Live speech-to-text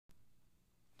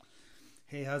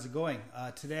Hey, how's it going?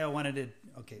 Today I wanted to,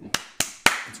 okay,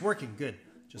 it's working, good.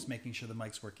 Just making sure the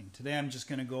mic's working. Today I'm just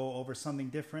gonna go over something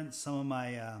different, some of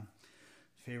my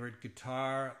favorite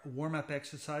guitar warm-up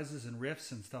exercises and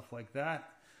riffs and stuff like that.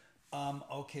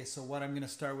 Okay, so what I'm gonna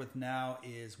start with now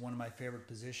is one of my favorite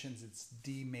positions. It's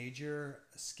D major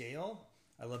scale.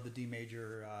 I love the D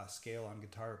major scale on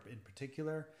guitar in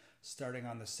particular, starting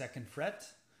on the 2nd fret.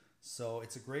 So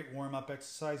it's a great warm-up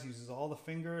exercise, uses all the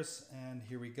fingers, and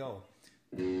here we go.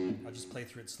 I'll just play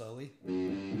through it slowly.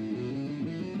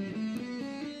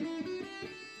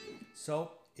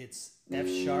 So it's F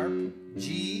sharp,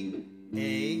 G,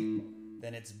 A,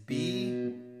 then it's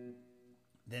B,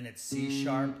 then it's C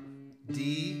sharp,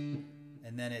 D,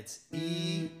 and then it's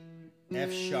E,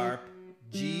 F sharp,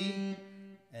 G,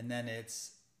 and then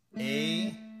it's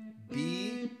A,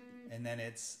 B, and then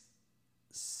it's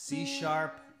C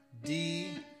sharp, D,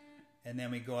 and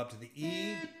then we go up to the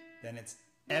E, then it's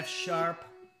F sharp,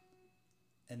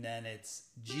 and then it's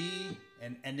G,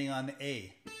 and ending on the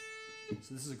A.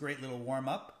 So this is a great little warm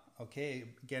up. Okay,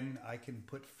 again, I can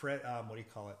put tablature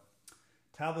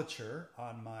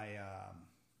on my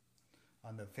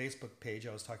on the Facebook page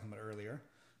I was talking about earlier.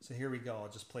 So here we go. I'll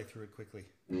just play through it quickly.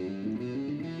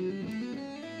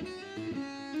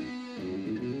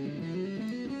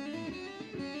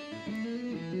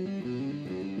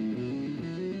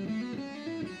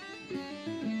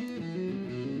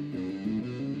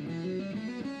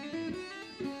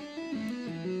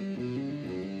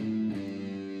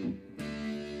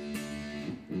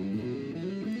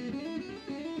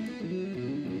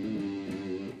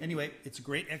 Anyway, it's a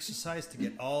great exercise to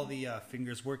get all the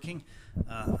fingers working.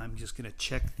 I'm just going to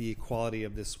check the quality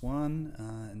of this one,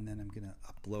 and then I'm going to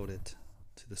upload it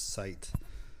to the site.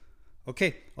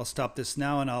 Okay, I'll stop this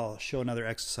now, and I'll show another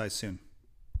exercise soon.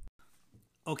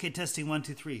 Okay, testing 1,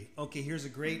 2, 3. Okay, here's a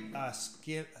great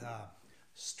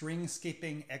string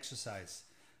skipping exercise.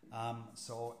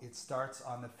 So it starts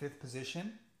on the 5th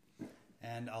position,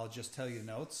 and I'll just tell you the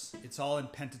notes. It's all in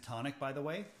pentatonic, by the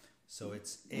way. So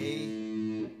it's A,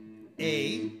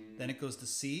 then it goes to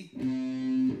C,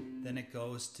 then it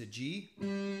goes to G,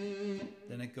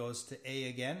 then it goes to A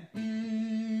again,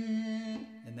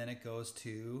 and then it goes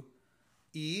to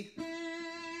E,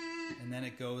 and then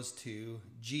it goes to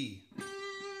G.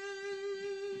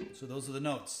 So those are the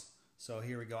notes. So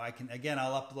here we go. I'll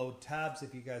upload tabs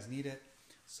if you guys need it.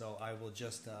 So I will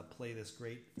just play this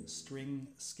great string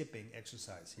skipping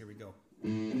exercise. Here we go.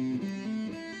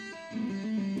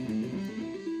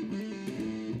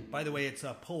 By the way, it's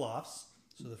pull-offs.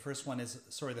 So the first one's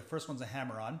a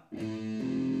hammer-on,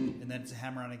 and then it's a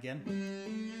hammer-on again,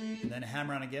 and then a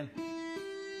hammer-on again.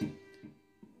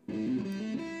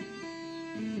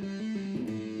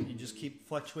 You just keep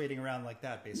fluctuating around like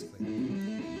that, basically.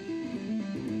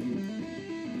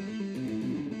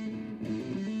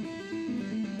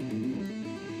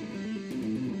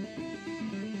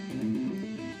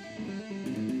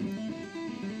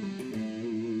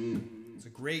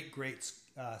 Great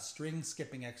string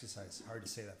skipping exercise. Hard to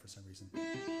say that for some reason.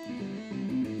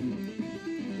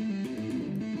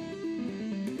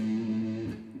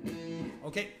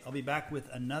 Okay, I'll be back with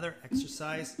another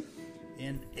exercise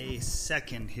in a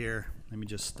second here. Let me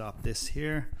just stop this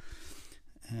here.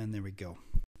 And there we go.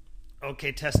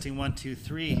 Okay, testing 1, 2,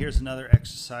 3. Here's another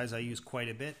exercise I use quite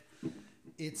a bit.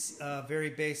 It's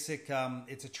very basic.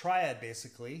 It's a triad,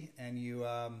 basically, and you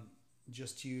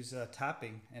just use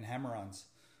tapping and hammer-ons.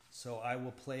 So I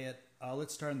will play it,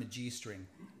 let's start on the G string.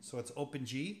 So it's open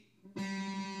G,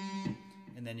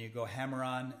 and then you go hammer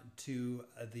on to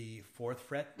the 4th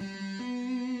fret,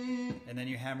 and then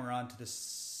you hammer on to the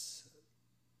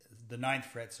 9th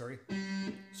fret, the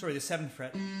 7th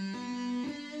fret,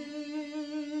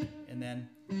 and then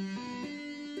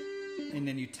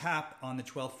you tap on the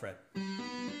 12th fret.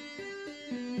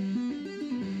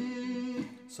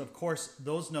 So of course,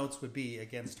 those notes would be,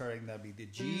 again, that'd be the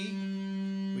G,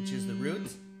 which is the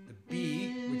root, the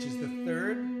B, which is the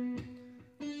 3rd,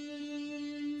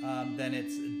 then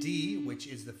it's D, which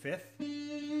is the 5th,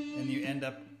 and you end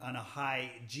up on a high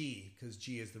G, because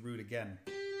G is the root again.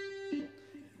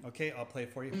 Okay, I'll play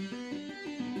it for you.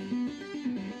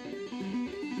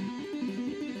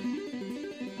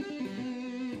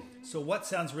 So what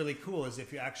sounds really cool is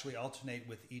if you actually alternate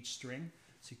with each string.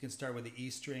 So you can start with the E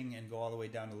string and go all the way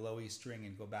down to the low E string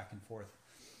and go back and forth.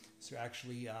 So you're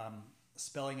actually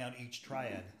spelling out each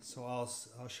triad. So I'll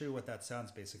show you what that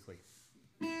sounds basically.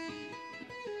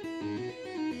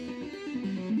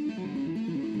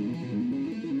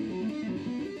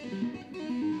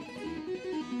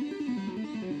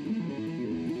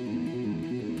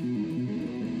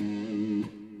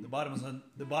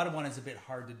 bottom one is a bit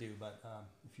hard to do, but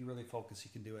if you really focus,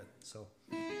 you can do it. So.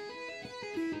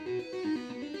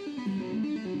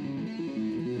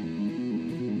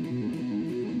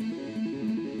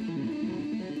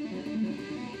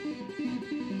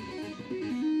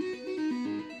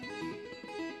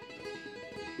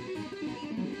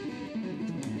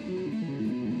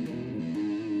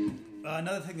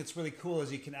 Another thing that's really cool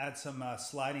is you can add some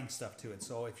sliding stuff to it.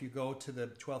 So if you go to the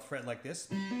 12th fret like this,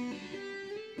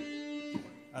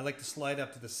 I like to slide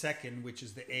up to the second, which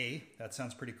is the A. That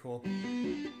sounds pretty cool.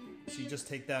 So you just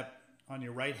take that on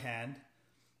your right hand,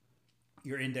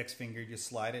 your index finger, you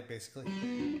slide it basically. Or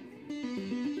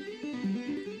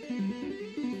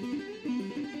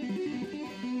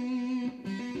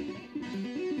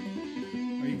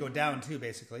you can go down too,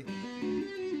 basically.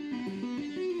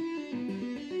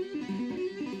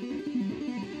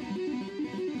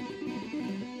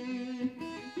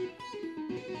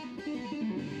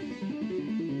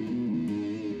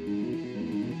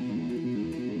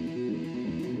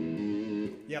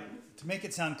 Yep, to make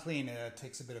it sound clean, it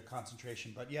takes a bit of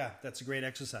concentration, but yeah, that's a great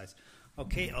exercise.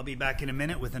 Okay, I'll be back in a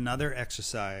minute with another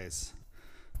exercise.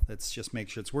 Let's just make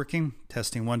sure it's working.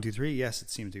 Testing 1, 2, 3. Yes, it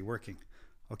seems to be working.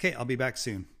 Okay, I'll be back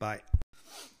soon. Bye.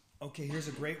 Okay, here's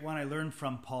a great one I learned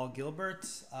from Paul Gilbert.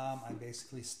 I'm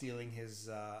basically stealing his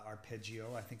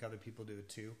arpeggio. I think other people do it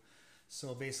too.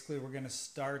 So basically we're going to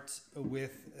start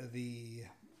with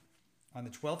on the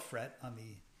 12th fret, on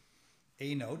the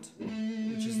A note,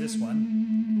 which is this one.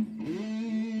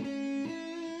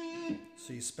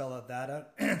 So you spell out that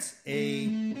out. It's A,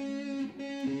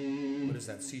 what is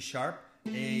that? C sharp,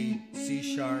 A,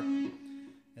 C sharp,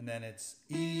 and then it's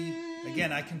E.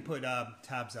 Again, I can put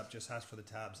tabs up, just ask for the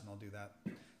tabs and I'll do that.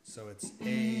 So it's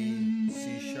A,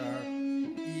 C sharp,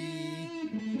 E.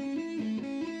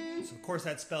 So of course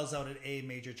that spells out an A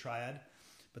major triad,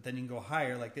 but then you can go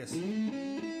higher like this.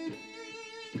 And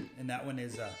that one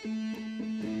is,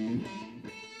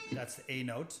 that's the A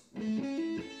note.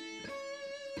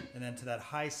 And then to that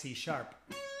high C sharp.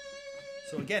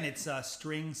 So again, it's a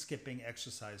string skipping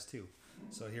exercise too.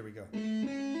 So here we go.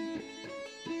 You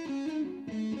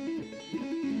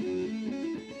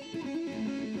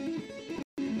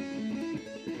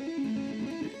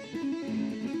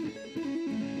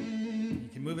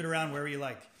can move it around wherever you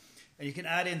like. And you can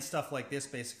add in stuff like this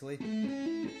basically.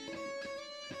 You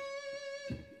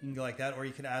can go like that, or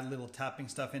you can add little tapping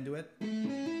stuff into it.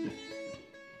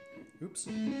 Oops.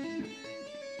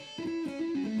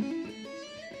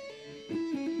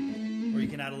 Or you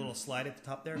can add a little slide at the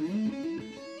top there. Or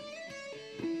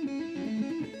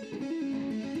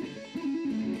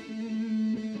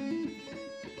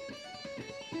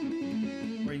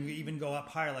you can even go up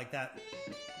higher like that.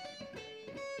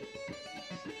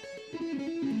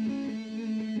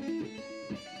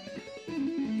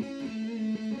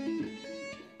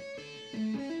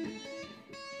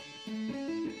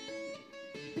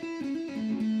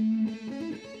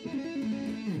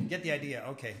 Get the idea.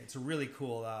 Okay, it's a really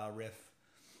cool riff.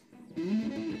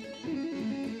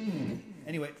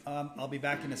 Anyway, I'll be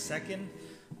back in a second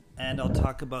and I'll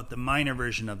talk about the minor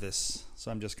version of this. So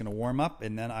I'm just going to warm up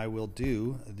and then I will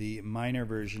do the minor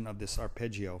version of this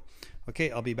arpeggio.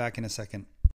 Okay, I'll be back in a second.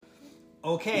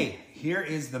 Okay, here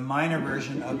is the minor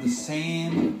version of the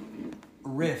same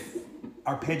riff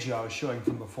arpeggio I was showing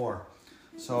from before.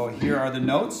 So here are the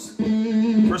notes.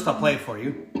 First I'll play it for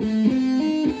you.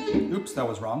 Oops, that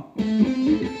was wrong.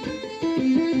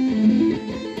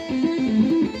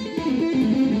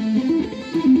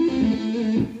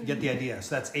 Get the idea.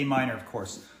 So that's A minor, of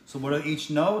course. So what are each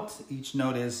note? Each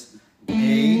note is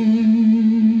A.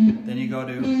 Then you go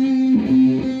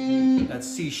to, that's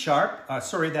C sharp.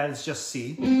 Sorry, that is just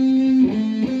C.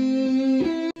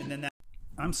 And then that,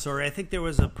 I'm sorry, I think there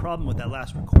was a problem with that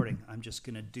last recording. I'm just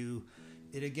going to do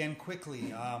it again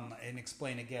quickly and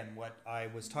explain again what I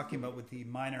was talking about with the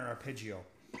minor arpeggio.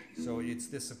 So it's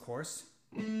this, of course.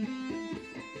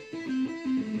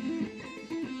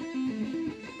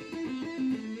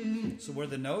 So what are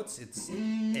the notes? It's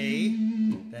A,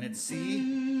 then it's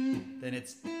C, then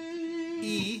it's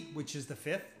E, which is the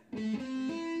fifth.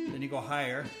 Then you go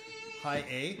higher, high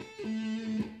A.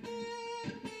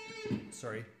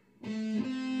 Sorry.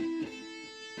 And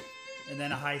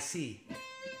then a high C.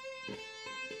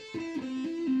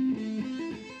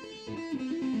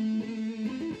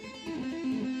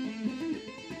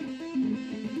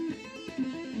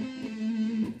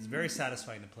 Very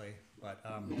satisfying to play, but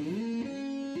a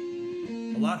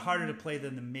lot harder to play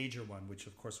than the major one, which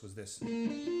of course was this.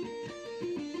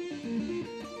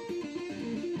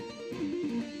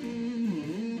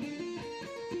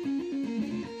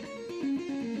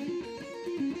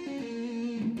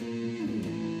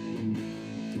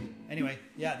 Anyway,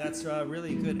 yeah, that's a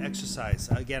really good exercise.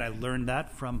 Again, I learned that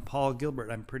from Paul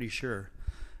Gilbert, I'm pretty sure.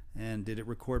 And did it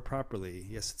record properly?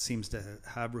 Yes, it seems to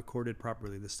have recorded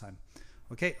properly this time.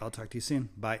 Okay, I'll talk to you soon.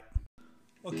 Bye.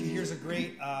 Okay, here's a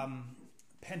great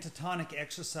pentatonic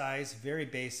exercise, very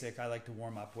basic, I like to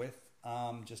warm up with,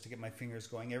 just to get my fingers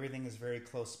going. Everything is very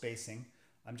close spacing.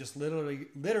 I'm just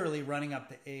literally running up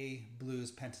the A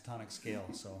blues pentatonic scale.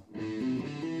 So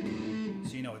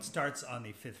you know, it starts on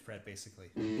the 5th fret basically.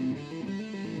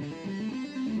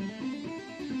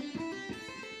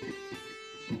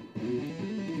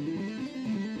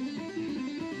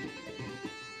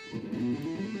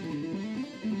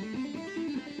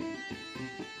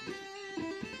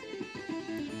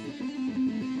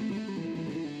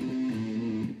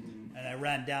 And I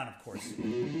ran down, of course.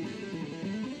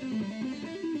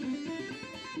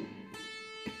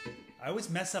 I always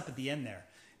mess up at the end there.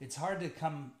 It's hard to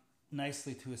come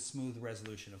nicely to a smooth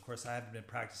resolution. Of course, I haven't been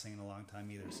practicing in a long time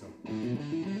either, so.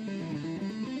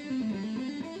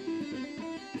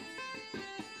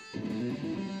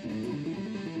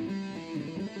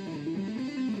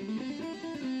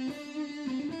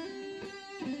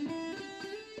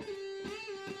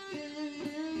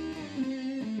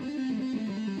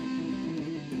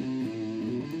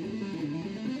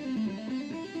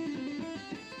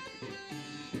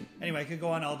 Anyway, I could go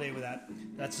on all day with that.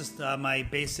 That's just my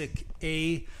basic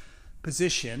A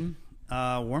position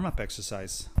warm-up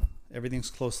exercise.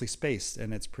 Everything's closely spaced,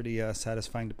 and it's pretty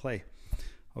satisfying to play.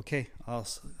 Okay, I'll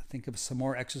think of some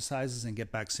more exercises and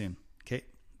get back soon. Okay,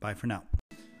 bye for now.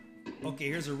 Okay,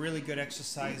 here's a really good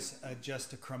exercise,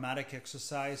 just a chromatic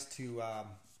exercise to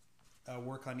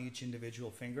work on each individual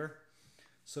finger.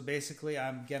 So basically,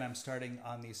 I'm starting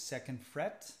on the 2nd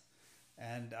fret.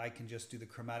 And I can just do the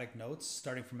chromatic notes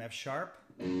starting from F sharp.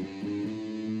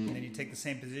 And then you take the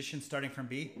same position starting from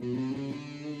B.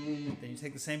 Then you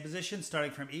take the same position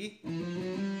starting from E.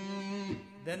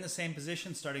 Then the same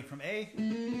position starting from A.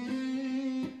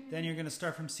 Then you're going to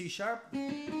start from C sharp.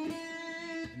 And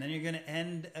then you're going to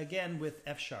end again with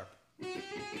F sharp.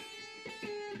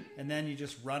 And then you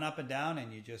just run up and down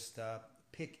and you just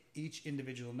pick each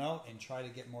individual note and try to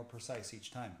get more precise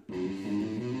each time.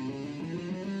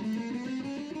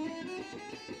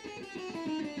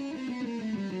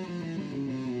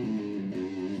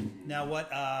 Now what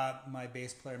my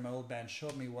bass player in my old band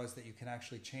showed me was that you can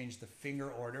actually change the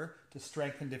finger order to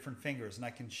strengthen different fingers. And I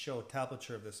can show a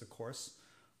tablature of this, of course,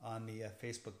 on the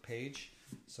Facebook page.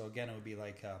 So again, it would be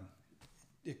like,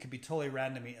 it could be totally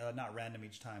random, not random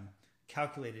each time,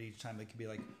 calculated each time. It could be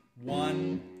like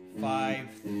 1, 5,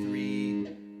 3,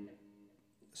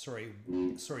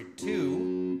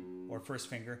 2, or first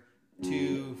finger,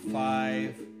 2,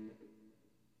 5,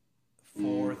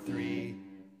 4, 3,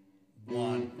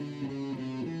 1.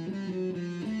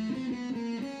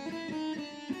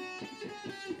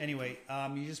 Anyway,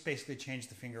 you just basically change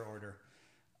the finger order.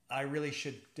 I really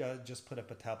should just put up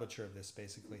a tablature of this,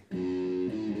 basically.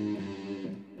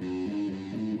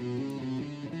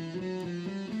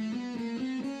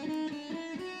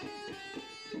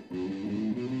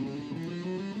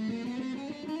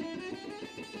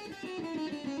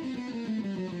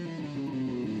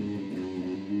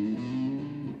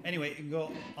 Anyway, you can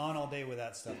go on all day with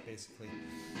that stuff, basically.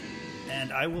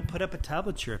 And I will put up a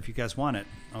tablature if you guys want it.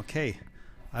 Okay.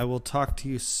 I will talk to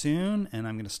you soon, and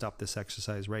I'm going to stop this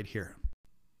exercise right here.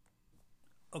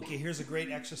 Okay, here's a great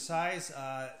exercise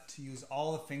to use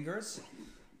all the fingers.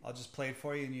 I'll just play it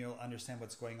for you, and you'll understand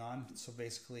what's going on. So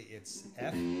basically, it's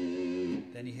F,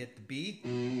 then you hit the B,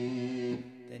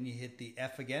 then you hit the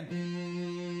F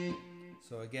again.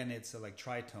 So again, it's like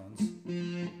tritones,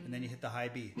 and then you hit the high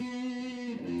B. You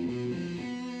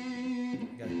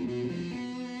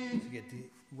get to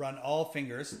run all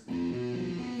fingers,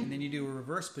 and then you do a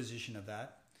reverse position of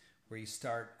that, where you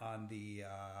start on the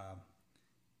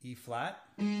A flat,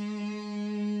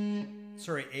 and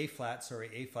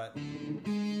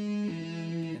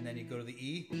then you go to the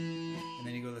E, and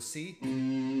then you go to the C,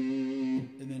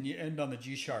 and then you end on the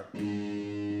G sharp.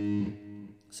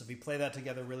 So if you play that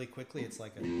together really quickly, it's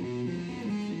like a...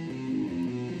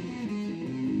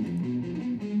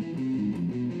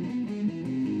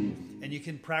 And you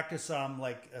can practice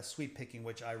like sweep picking,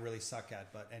 which I really suck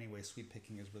at. But anyway, sweep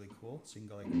picking is really cool. So you can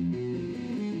go like...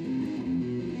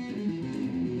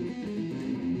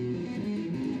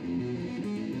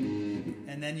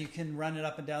 And then you can run it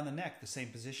up and down the neck, the same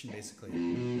position basically.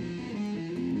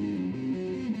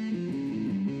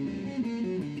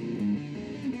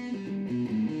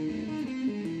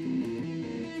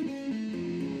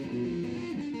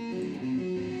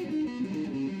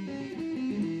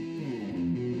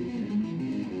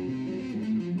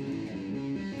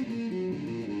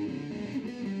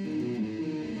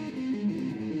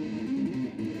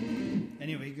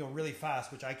 really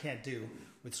fast, which I can't do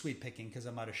with sweep picking because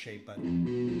I'm out of shape. But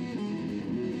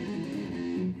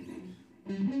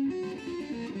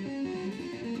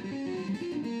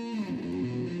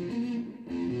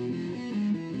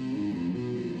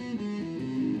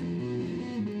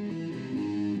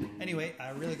anyway, I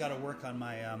really got to work on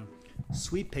my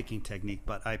sweep picking technique,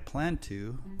 but I plan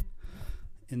to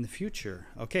in the future.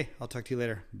 Okay, I'll talk to you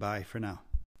later. Bye for now.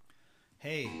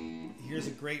 Hey, here's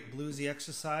a great bluesy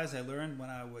exercise I learned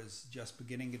when I was just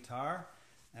beginning guitar,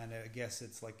 and I guess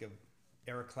it's like a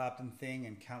Eric Clapton thing,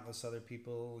 and countless other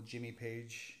people, Jimmy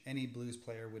Page, any blues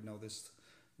player would know this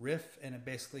riff, and it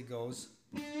basically goes.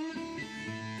 So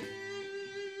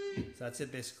that's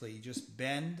it basically. You just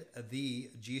bend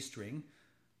the G string.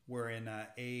 We're in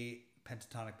a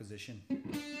pentatonic position.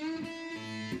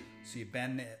 So you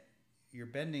bend it, you're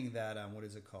bending that, what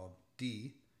is it called?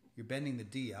 D. You're bending the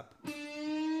D up.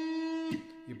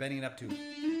 You're bending it up to,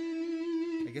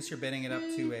 I guess you're bending it up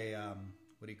to a,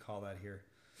 what do you call that here?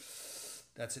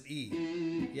 That's an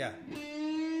E. Yeah.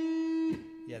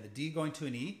 Yeah, the D going to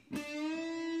an E.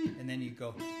 And then you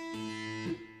go.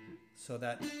 So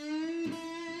that,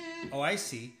 oh, I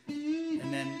see.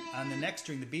 And then on the next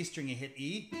string, the B string, you hit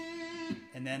E.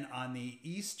 And then on the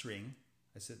E string,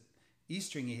 I said E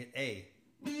string, you hit A.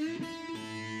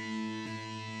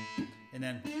 And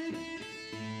then,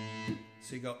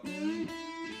 so you go, and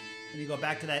you go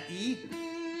back to that E,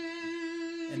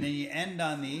 and then you end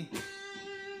on the,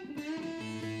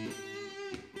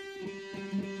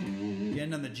 you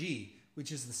end on the G,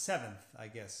 which is the 7th, I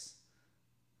guess.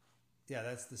 Yeah,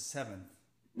 that's the 7th.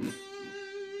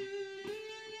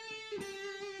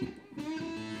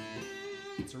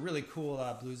 It's a really cool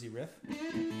bluesy riff.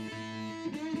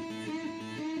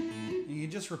 You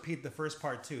can just repeat the first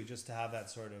part too, just to have that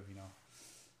sort of, you know,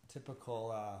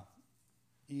 typical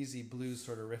easy blues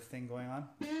sort of riff thing going on.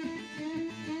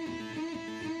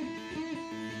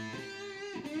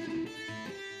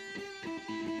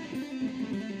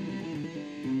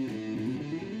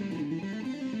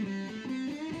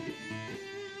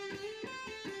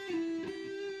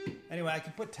 Anyway, I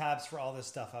can put tabs for all this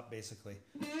stuff up basically.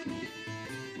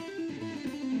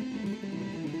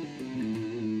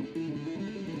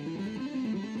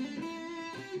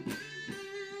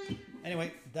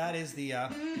 Anyway, that is the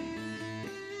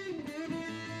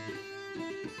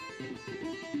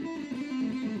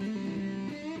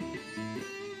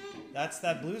that's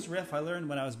that blues riff I learned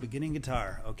when I was beginning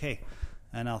guitar. Okay,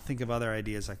 and I'll think of other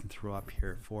ideas I can throw up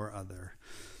here for other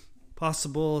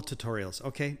possible tutorials.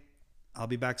 Okay, I'll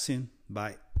be back soon.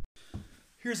 Bye.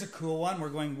 Here's a cool one. We're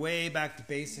going way back to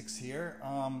basics here.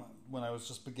 When I was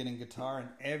just beginning guitar, and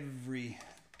every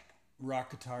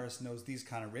rock guitarist knows these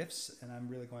kind of riffs, and I'm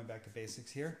really going back to basics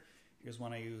here. Here's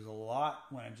one I use a lot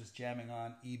when I'm just jamming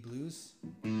on E blues.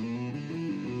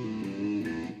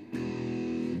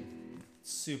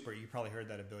 Super, you probably heard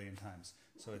that a billion times.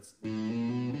 So it's,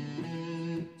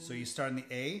 so you start in the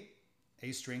A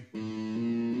string.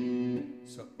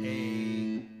 So A,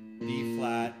 B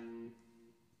flat,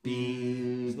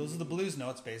 B. So those are the blues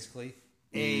notes basically.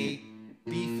 A,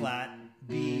 B flat,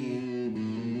 B.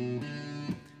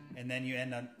 And then you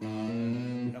end on,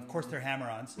 of course they're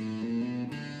hammer-ons,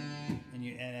 and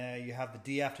you have the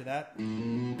D after that.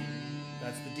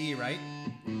 That's the D, right?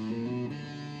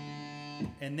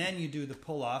 And then you do the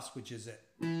pull-offs, which is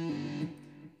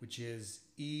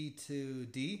E to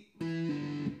D,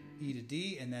 E to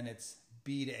D, and then it's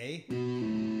B to A,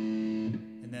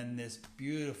 and then this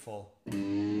beautiful.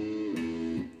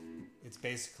 It's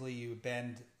basically you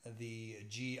bend the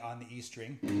G on the E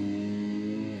string.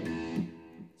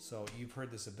 So you've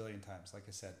heard this a billion times, like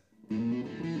I said.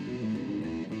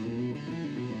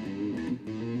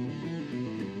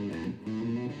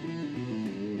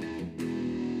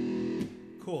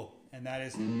 Cool, and that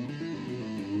is a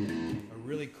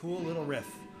really cool little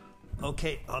riff.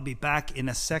 Okay, I'll be back in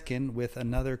a second with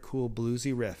another cool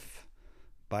bluesy riff.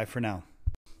 Bye for now.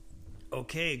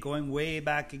 Okay, going way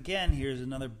back again, here's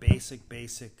another basic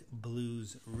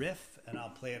blues riff, and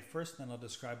I'll play it first, then I'll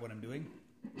describe what I'm doing.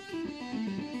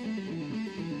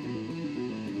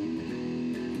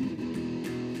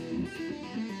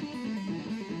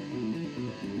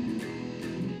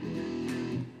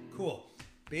 Cool.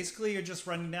 Basically, you're just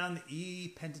running down the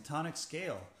E pentatonic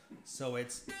scale. So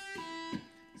it's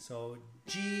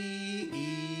G,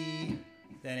 E,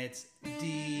 then it's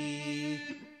D,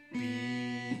 B,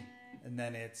 and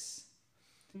then it's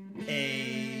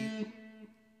A.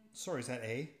 Sorry, is that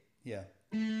A? Yeah.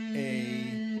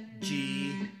 A,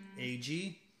 G, A,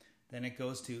 G. Then it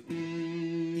goes to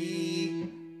E,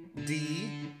 D,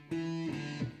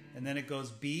 and then it goes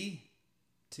B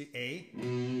to A.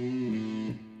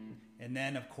 And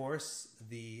then, of course,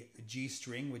 the G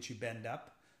string, which you bend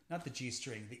up. Not the G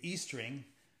string, the E string,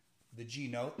 the G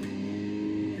note.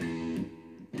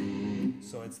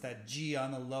 So it's that G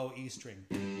on the low E string.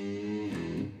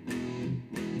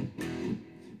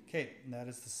 Okay, and that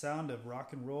is the sound of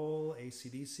rock and roll,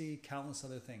 AC/DC, countless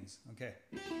other things. Okay.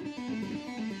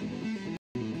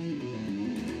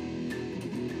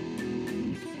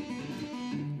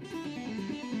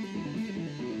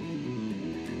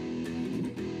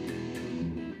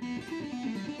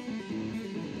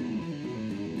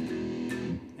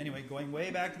 Anyway, going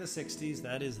way back to the 60s,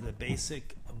 that is the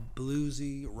basic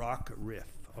bluesy rock riff.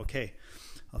 Okay,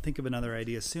 I'll think of another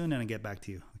idea soon and I'll get back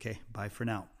to you. Okay, bye for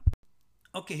now.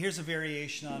 Okay, here's a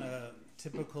variation on a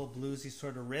typical bluesy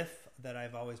sort of riff that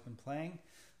I've always been playing.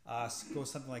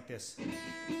 Goes something like this.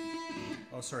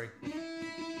 Oh, sorry.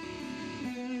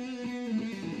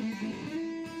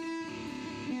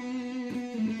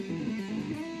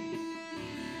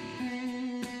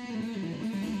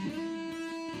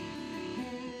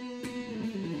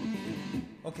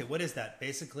 Okay, what is that?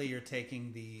 Basically, you're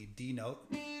taking the D note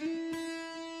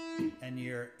and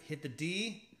you hit the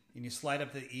D and you slide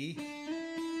up to the E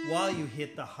while you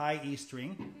hit the high E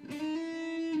string.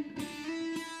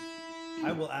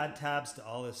 I will add tabs to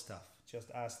all this stuff.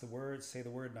 Just ask the word, say the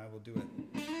word, and I will do it.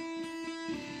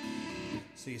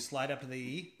 So you slide up to the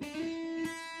E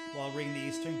while ringing the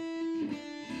E string.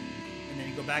 And then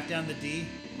you go back down the D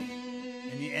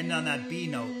and you end on that B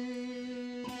note.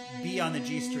 B on the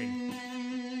G string.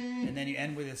 And then you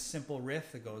end with a simple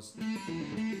riff that goes.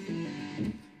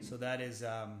 So that is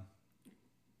A,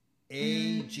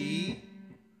 G,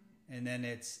 and then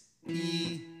it's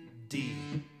E, D.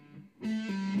 You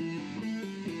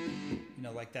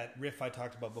know, like that riff I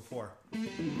talked about before.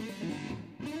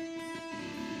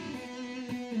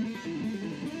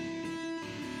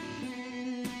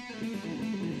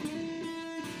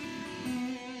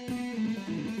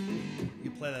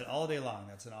 Play that all day long.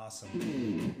 That's an awesome,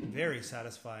 very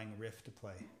satisfying riff to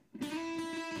play.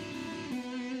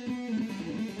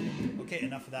 Okay,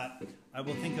 enough of that. I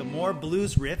will think of more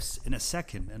blues riffs in a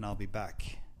second and I'll be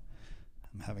back.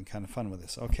 I'm having kind of fun with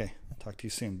this. Okay, talk to you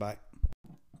soon. Bye.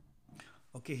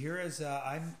 Okay, here is,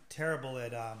 I'm terrible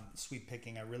at sweep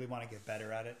picking. I really want to get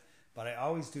better at it, but I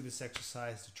always do this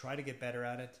exercise to try to get better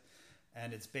at it.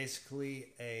 And it's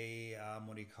basically a,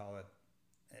 what do you call it?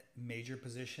 A major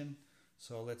position.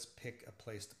 So let's pick a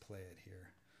place to play it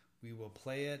here. We will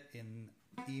play it in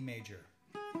E major.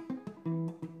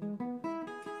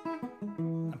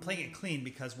 I'm playing it clean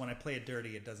because when I play it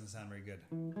dirty, it doesn't sound very good.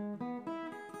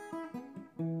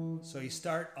 So you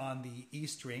start on the E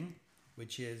string,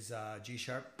 which is G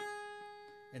sharp,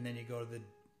 and then you go to the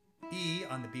E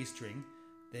on the B string,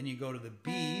 then you go to the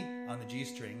B on the G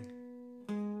string,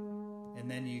 and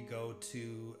then you go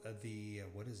to the,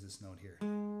 what is this note here?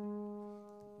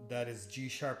 That is G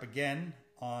sharp again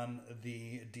on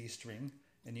the D string,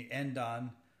 and you end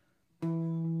on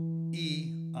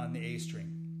E on the A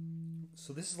string.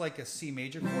 So this is like a C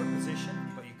major chord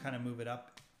position, but you kind of move it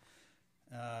up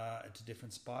to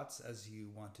different spots as you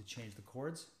want to change the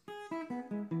chords.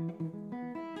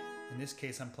 In this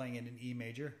case, I'm playing it in E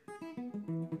major.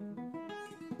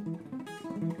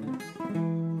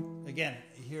 Again,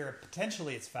 here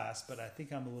potentially it's fast, but I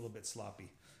think I'm a little bit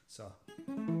sloppy. So.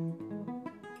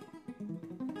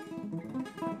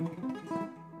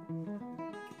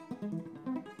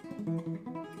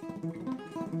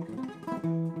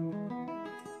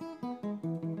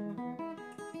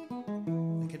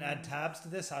 Add tabs to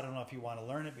this. I don't know if you want to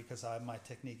learn it because my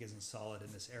technique isn't solid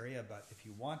in this area, but if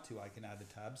you want to, I can add the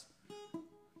tabs.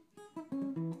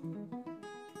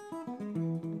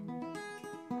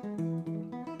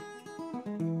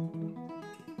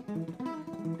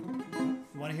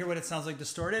 You want to hear what it sounds like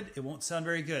distorted? It won't sound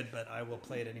very good, but I will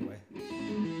play it anyway.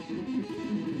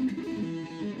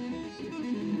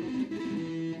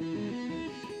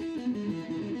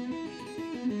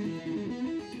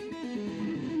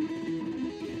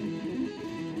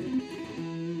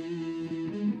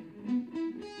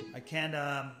 Can't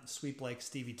sweep like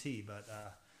Stevie T, but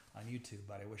on YouTube,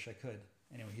 but I wish I could.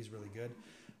 Anyway, he's really good.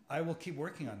 I will keep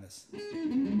working on this.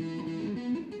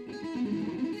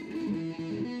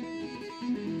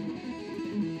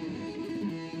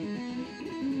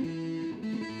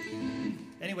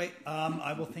 Anyway,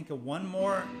 I will think of one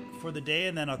more for the day,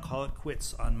 and then I'll call it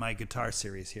quits on my guitar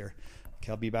series here.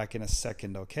 Okay, I'll be back in a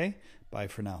second, okay? Bye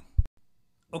for now.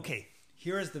 Okay.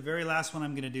 Here is the very last one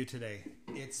I'm going to do today.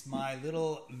 It's my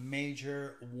little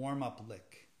major warm-up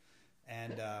lick.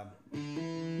 And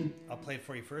I'll play it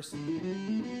for you first.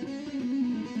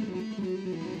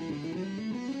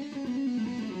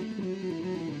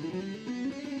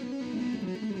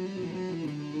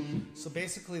 So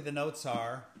basically the notes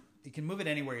are, you can move it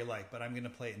anywhere you like, but I'm going to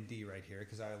play it in D right here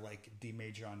because I like D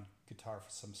major on guitar for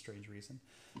some strange reason.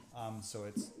 So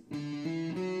it's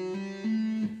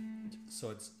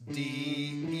D,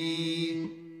 E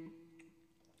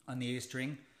on the A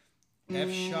string,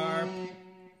 F sharp,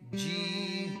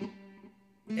 G,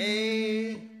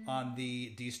 A on the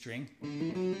D string,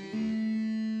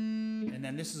 and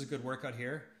then this is a good workout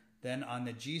here. Then on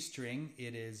the G string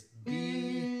it is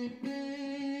B,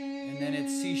 and then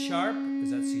it's C sharp.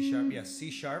 Is that C sharp? Yes,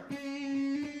 C sharp,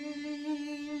 and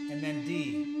then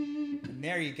D. And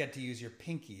there you get to use your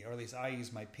pinky, or at least I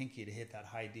use my pinky to hit that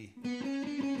high D.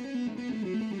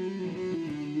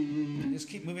 Just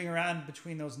keep moving around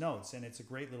between those notes, and it's a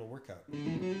great little workout.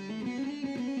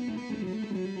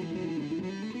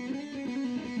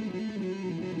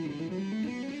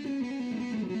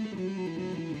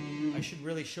 I should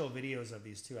really show videos of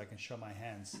these too. I can show my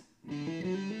hands.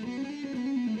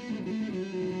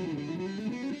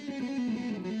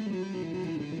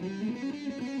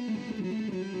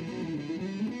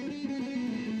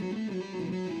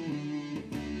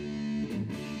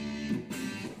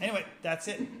 Anyway, that's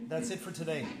it. That's it for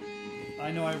today.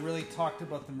 I know I really talked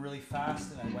about them really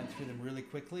fast and I went through them really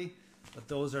quickly, but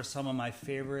those are some of my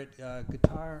favorite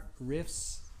guitar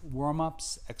riffs,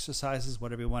 warm-ups, exercises,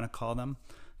 whatever you want to call them,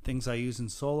 things I use in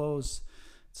solos.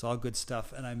 It's all good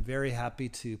stuff, and I'm very happy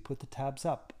to put the tabs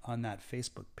up on that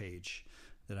Facebook page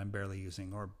that I'm barely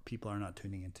using or people are not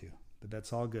tuning into, but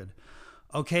that's all good.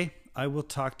 Okay, I will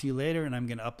talk to you later, and I'm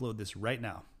going to upload this right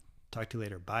now. Talk to you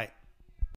later. Bye.